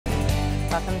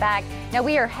Welcome back. Now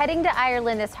we are heading to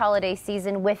Ireland this holiday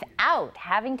season without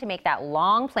having to make that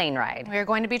long plane ride. We are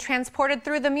going to be transported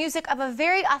through the music of a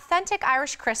very authentic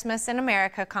Irish Christmas in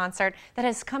America concert that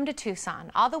has come to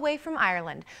Tucson, all the way from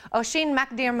Ireland. Oisin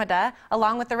MacDiarmada,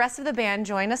 along with the rest of the band,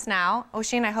 join us now.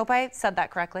 Oisin, I hope I said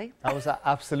that correctly. That was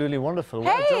absolutely wonderful.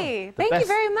 Hey, thank you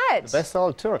very much. The best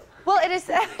all tour. Well, it is,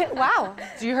 wow,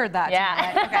 you heard that.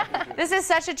 Yeah. Okay. This is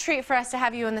such a treat for us to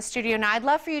have you in the studio. Now, I'd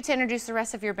love for you to introduce the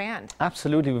rest of your band.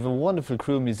 Absolutely. We have a wonderful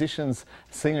crew of musicians,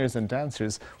 singers and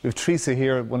dancers. We have Teresa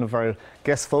here, one of our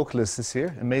guest vocalists this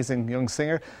year, amazing young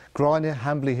singer. Grainne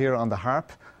Hambly here on the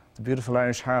harp, the beautiful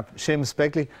Irish harp. Seamus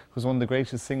Begley, who's one of the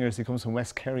greatest singers. He comes from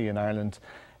West Kerry in Ireland.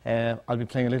 I'll be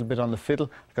playing a little bit on the fiddle.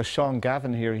 I've got Sean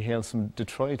Gavin here. He hails from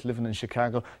Detroit, living in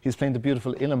Chicago. He's playing the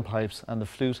beautiful uilleann pipes and the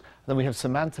flute. And then we have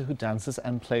Samantha, who dances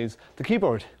and plays the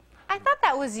keyboard. I thought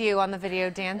that was you on the video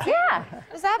dancing. Yeah.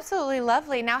 It was absolutely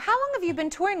lovely. Now, how long have you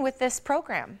been touring with this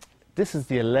program? This is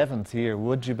the 11th year,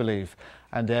 would you believe?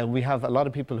 And we have a lot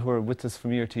of people who are with us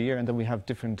from year to year, and then we have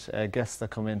different guests that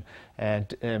come in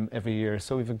every year.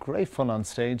 So we have a great fun on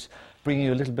stage, bringing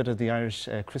you a little bit of the Irish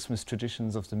Christmas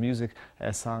traditions of the music,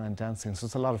 song and dancing. So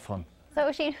it's a lot of fun. So,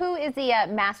 Oisin, who is the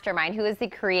mastermind? Who is the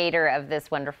creator of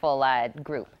this wonderful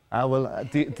group? Well,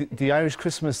 the Irish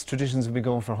Christmas traditions have been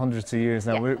going for hundreds of years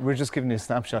now. Yeah. We're just giving you a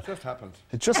snapshot. It just happened.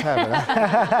 It just happened.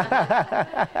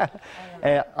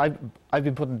 I've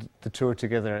been putting the tour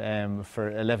together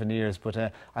for 11 years, but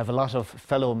I have a lot of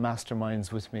fellow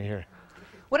masterminds with me here.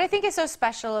 What I think is so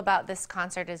special about this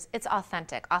concert is it's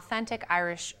authentic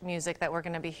Irish music that we're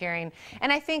going to be hearing.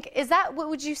 And I think, is that, what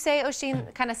would you say, Oisin,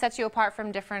 kind of sets you apart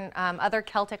from different other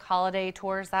Celtic holiday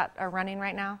tours that are running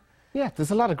right now? Yeah,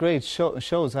 there's a lot of great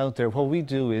shows out there. What we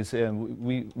do is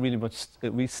we really much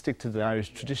we stick to the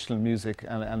Irish traditional music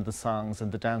and the songs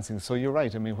and the dancing. So you're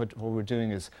right. I mean, what we're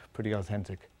doing is pretty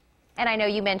authentic. And I know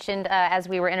you mentioned, as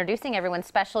we were introducing everyone,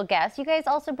 special guests. You guys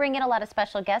also bring in a lot of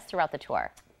special guests throughout the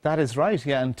tour. That is right,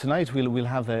 yeah. And tonight we'll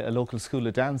have a local school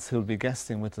of dance who'll be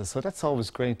guesting with us. So that's always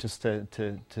great, just to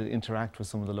interact with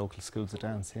some of the local schools of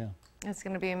dance, yeah. It's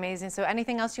going to be amazing. So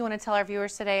anything else you want to tell our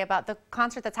viewers today about the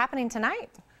concert that's happening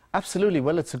tonight? Absolutely.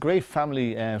 Well, it's a great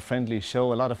family-friendly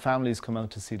show. A lot of families come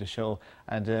out to see the show,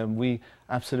 and we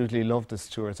absolutely love this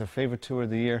tour. It's our favourite tour of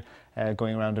the year,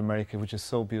 going around America, which is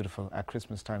so beautiful at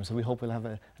Christmas time. So we hope we'll have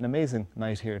an amazing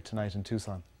night here tonight in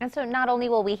Tucson. And so not only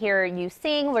will we hear you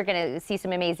sing, we're going to see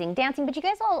some amazing dancing, but you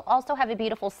guys also have a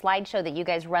beautiful slideshow that you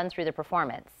guys run through the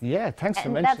performance. Yeah, thanks for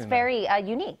mentioning that. That's very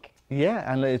unique.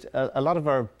 Yeah, and a lot of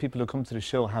our people who come to the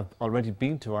show have already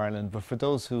been to Ireland, but for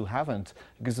those who haven't,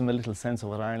 it gives them a little sense of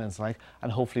what Ireland's like, and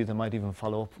hopefully they might even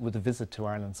follow up with a visit to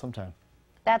Ireland sometime.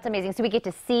 That's amazing. So we get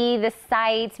to see the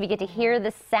sights, we get to hear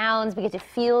the sounds, we get to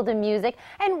feel the music.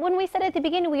 And when we said at the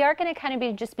beginning, we are going to kind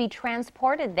of just be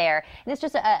transported there. And it's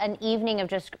just an evening of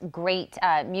just great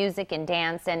music and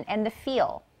dance and the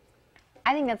feel.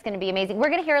 I think that's going to be amazing. We're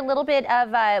going to hear a little bit of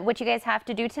what you guys have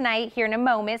to do tonight here in a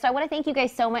moment. So I want to thank you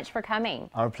guys so much for coming.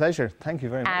 Our pleasure. Thank you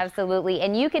very much. Absolutely.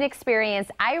 And you can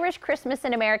experience Irish Christmas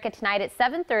in America tonight at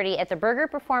 7:30 at the Burger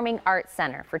Performing Arts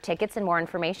Center. For tickets and more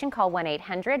information, call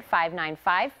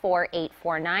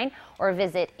 1-800-595-4849 or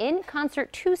visit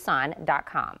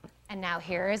inconcerttucson.com. And now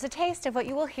here is a taste of what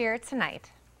you will hear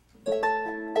tonight.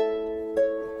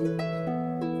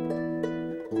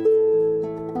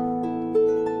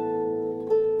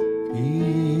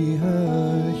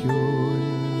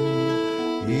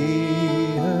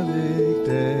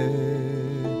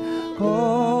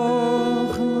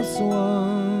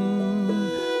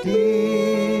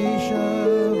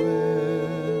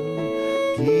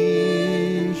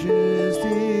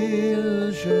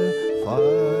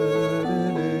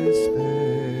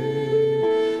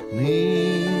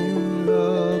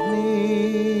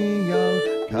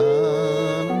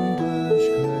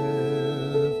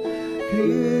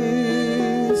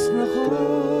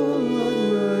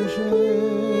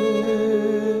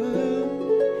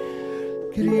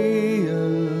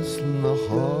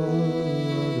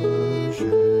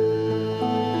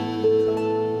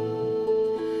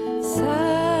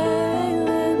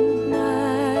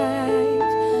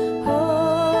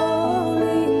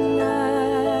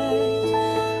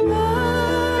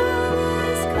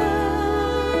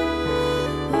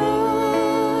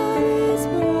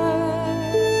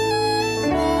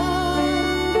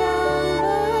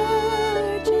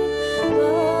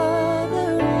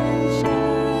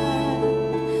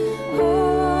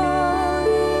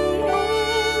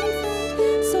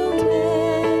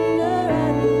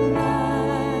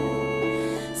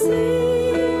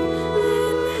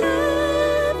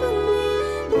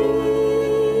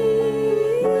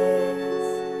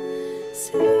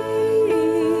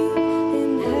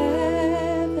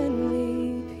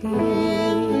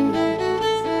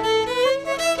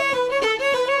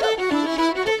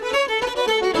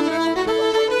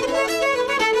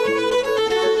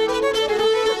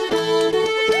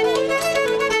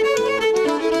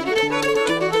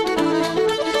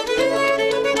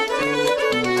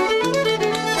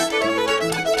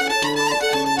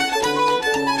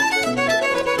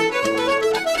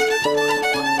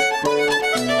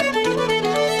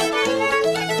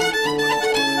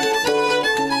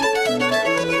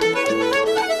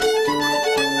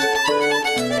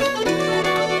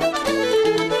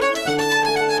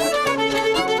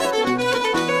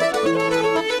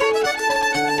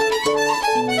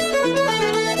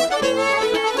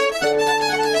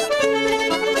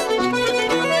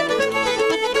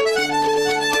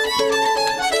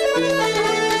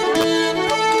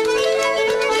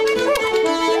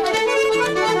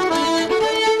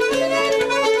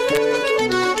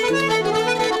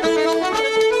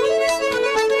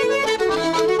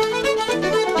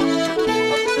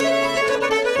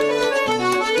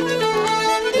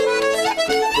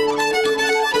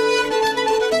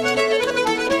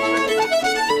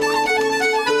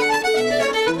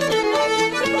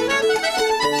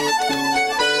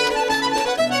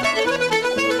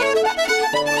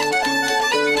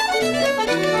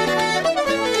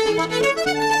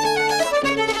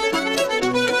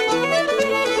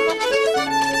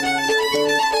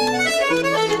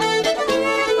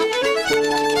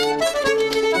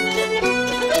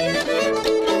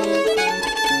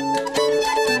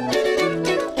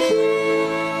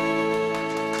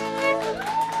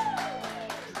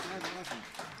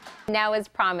 Now, as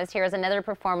promised, here is another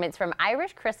performance from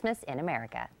Irish Christmas in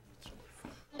America.